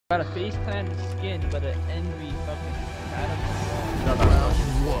Got a face plant skin, but an envy fucking Round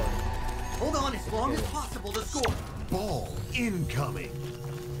one. Hold on as long as possible to score. Ball incoming.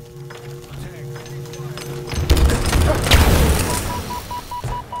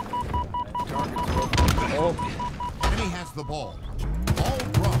 Oh. Enemy has the ball. Ball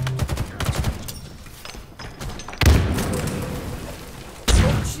dropped.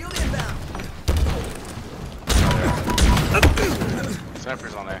 Shield inbound.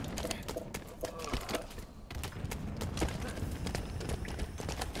 Sniper's on there.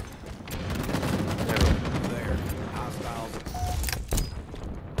 There. Hostiles.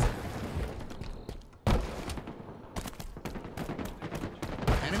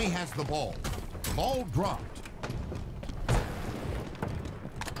 Enemy has the ball. Ball dropped.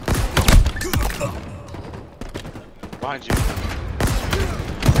 Behind you.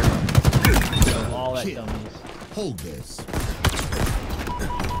 All that Kill. dummies. Hold this.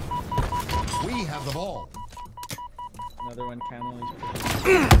 We have the ball. Another one camo.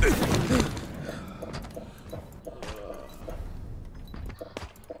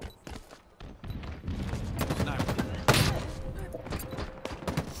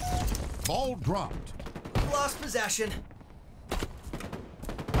 Ball dropped. Lost possession.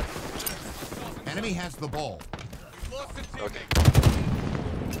 Enemy has the ball. Okay.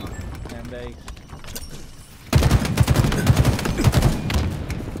 Sandbags.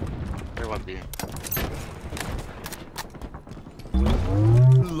 There won't be.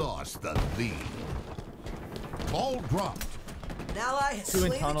 Lost the lead. Ball dropped. Now I have Two in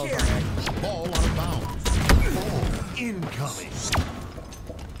slain the tunnels. carrier. Ball out of bounds. Ball incoming.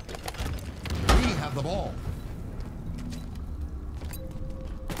 We have the ball.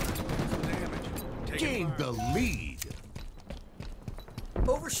 Gained the lead.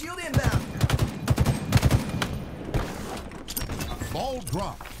 Overshield inbound. Ball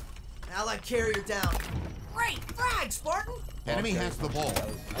dropped. Allied carrier down. Great frag, Spartan. Enemy has the ball.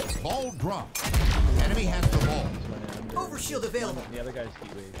 Ball dropped. Enemy has the ball. Overshield available. The other guy's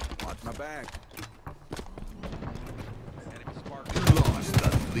heat wave. Watch my back. Lost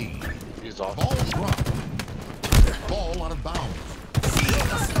the lead. He's off. Ball dropped. Ball out of bounds.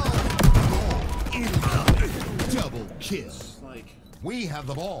 Ball incoming. Double kill. We have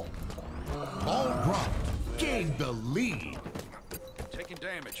the ball. Ball dropped. Gained the lead. Taking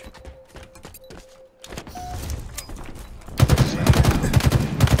damage.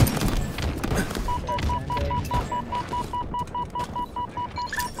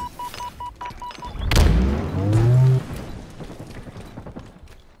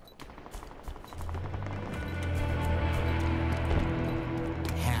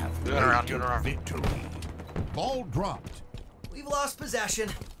 Doing around. Victory. Ball dropped. We've lost possession.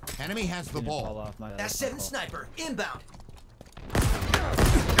 Enemy has the Didn't fall ball. off my- S7 sniper inbound.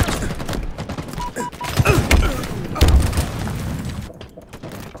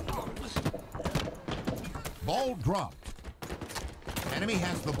 Ball dropped. Enemy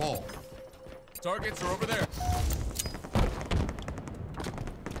has the ball. Targets are over there.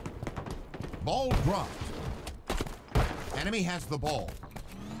 Ball dropped. Enemy has the ball.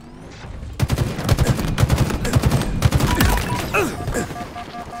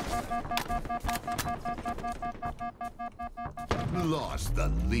 Lost the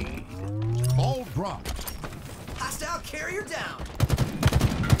lead. Ball dropped. Hostile carrier down.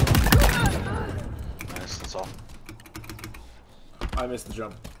 Nice, that's all. I missed the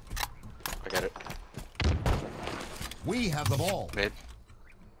jump. I get it. We have the ball. Mid.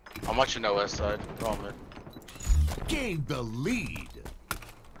 I'm watching the west side. They're all mid. Gained the lead.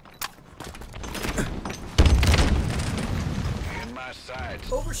 In my sights.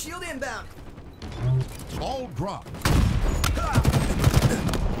 Overshield inbound. Ball dropped.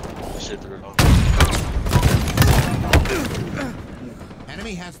 Shit through it all.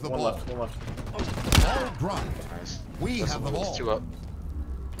 Enemy has the One ball. left, one left. Ball dropped. Nice. We That's have the it's ball. 2 up.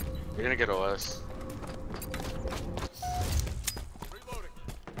 You're gonna get OS. Reloading.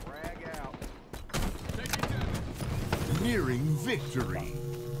 Frag out. Taking damage. Nearing victory.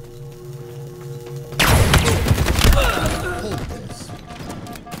 Hold this.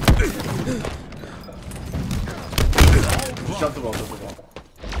 Jump the wall, jump the wall.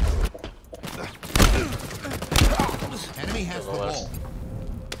 Enemy has the ball.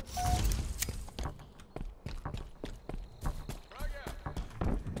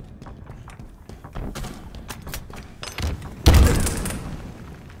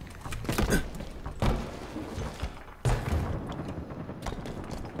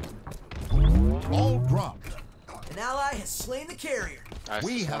 Ball dropped. An ally has slain the carrier. Nice.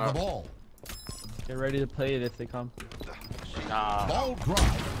 We have the ball. Get ready to play it if they come. Nah. Ball dropped.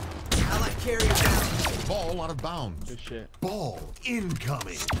 carrier down. Ball out of bounds. Good shit. Ball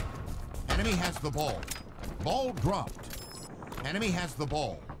incoming. Enemy has the ball. Ball dropped. Enemy has the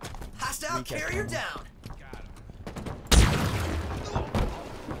ball. Hostile Recap carrier camera. down.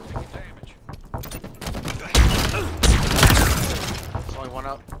 There's only one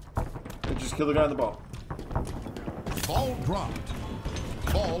up. Hey, just kill the guy on the ball. Ball dropped.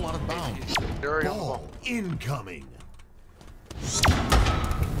 Ball out of bounds. They're already on the Ball ball. incoming.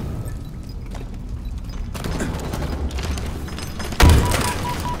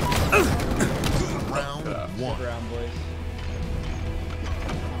 Round one. Good round, boys.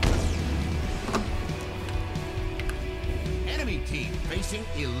 Enemy team facing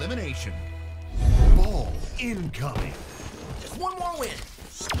elimination. Ball incoming. Just one more win.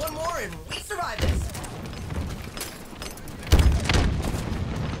 One more and we survive this.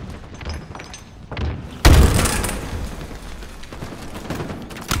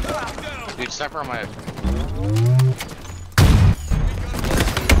 Dude, sniper on my head.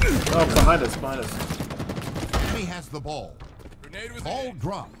 Oh, behind us, behind us. Enemy has the ball. Grenade with Ball aim.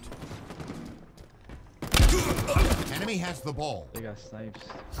 dropped. Enemy has the ball. They got snipes.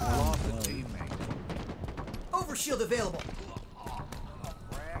 Lost a teammate. Overshield available.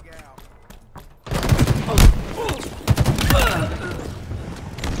 Frag out.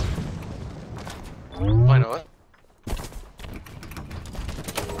 Playing OS.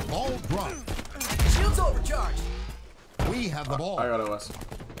 Ball dropped. Shields overcharged. We have the ball. I got OS.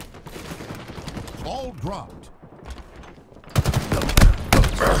 Ball dropped.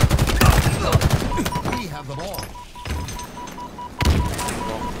 We have the ball.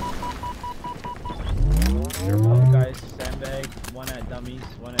 Careful, guys. Sandbag. One at dummies.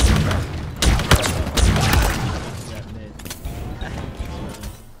 One at. Yeah, mid.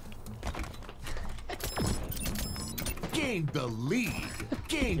 Gained the lead.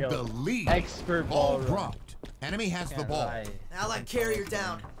 Gained Yo, the lead. expert ball Ball run. dropped. Enemy has the Can't ball. lie. Allied carrier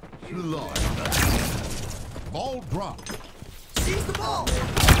down. Lost. Ball dropped. Seize the ball.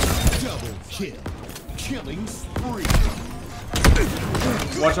 Double kill. Killing spree.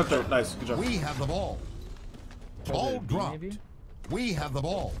 Watch up there. Nice. Good job. We have the ball. Ball B, dropped. maybe? We have the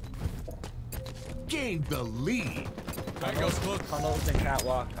ball. Gained the lead. Tango's close. Tunnels and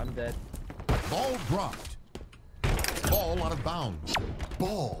catwalk. I'm dead. Ball dropped. Ball out of bounds.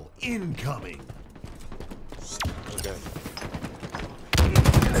 Ball incoming. Okay.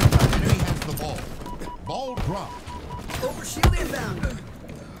 Enemy has the ball. Ball dropped. Overshield inbound.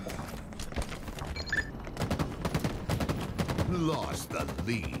 Lost the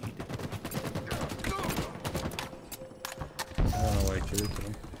lead.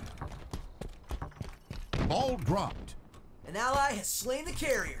 Ball dropped. An ally has slain the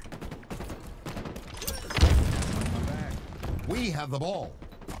carrier. We have the ball.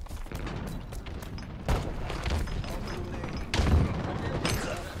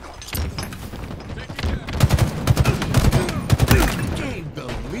 Gained the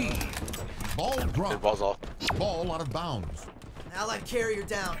lead. Ball Dude, dropped. ball's off. Ball out of bounds. Allied carrier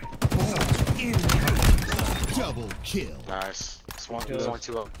down. Ball incoming. Double kill. Nice. There's only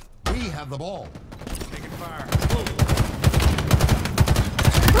two up. We have the ball. Taking fire.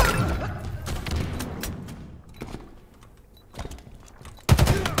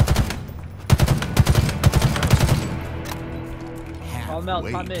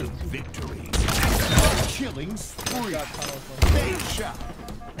 Halfway come to in. victory. Killing spree. Got tunnels. Big shot.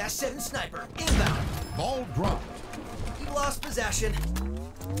 That 7 sniper inbound. Ball dropped. We lost possession.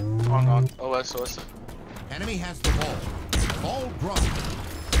 On. OS. Enemy has the ball. Ball dropped.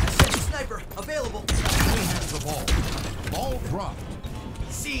 That 7 sniper available. Enemy has the ball. Ball dropped.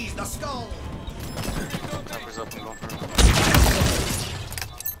 Seize the skull. Sniper's up and going for it.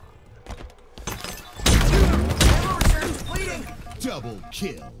 Ammo reserve depleting. Double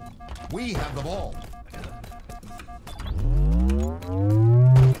kill. We have the ball.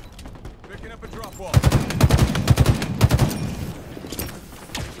 Picking up a drop ball.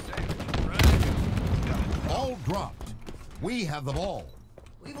 Ball dropped. We have the ball.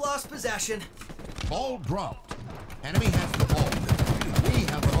 We've lost possession. Ball dropped. Enemy has the ball. We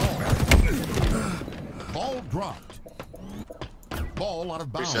have the ball. Ball dropped. Ball out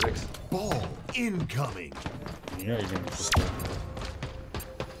of bounds. Resetting. Ball incoming. Enemy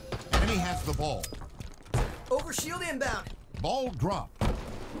has the ball. Overshield inbound. Ball dropped.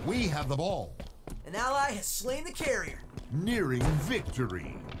 We have the ball. An ally has slain the carrier. Nearing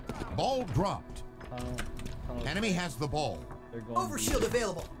victory. Ball dropped. Tunnel. Enemy has the ball. They're going Overshield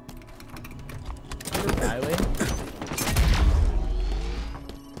available. highway.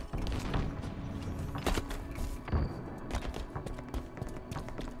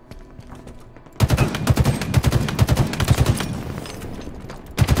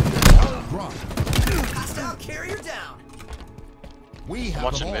 We I'm have the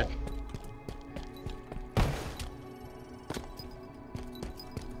watching ball. mid.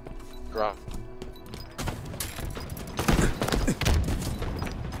 Drop.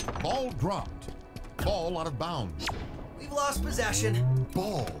 Ball dropped. Ball out of bounds. We've lost possession.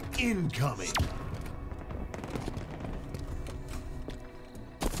 Ball incoming.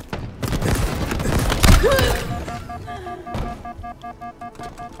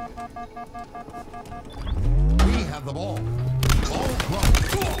 We have the ball. Ball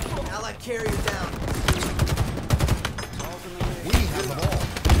dropped. Allied carrier down.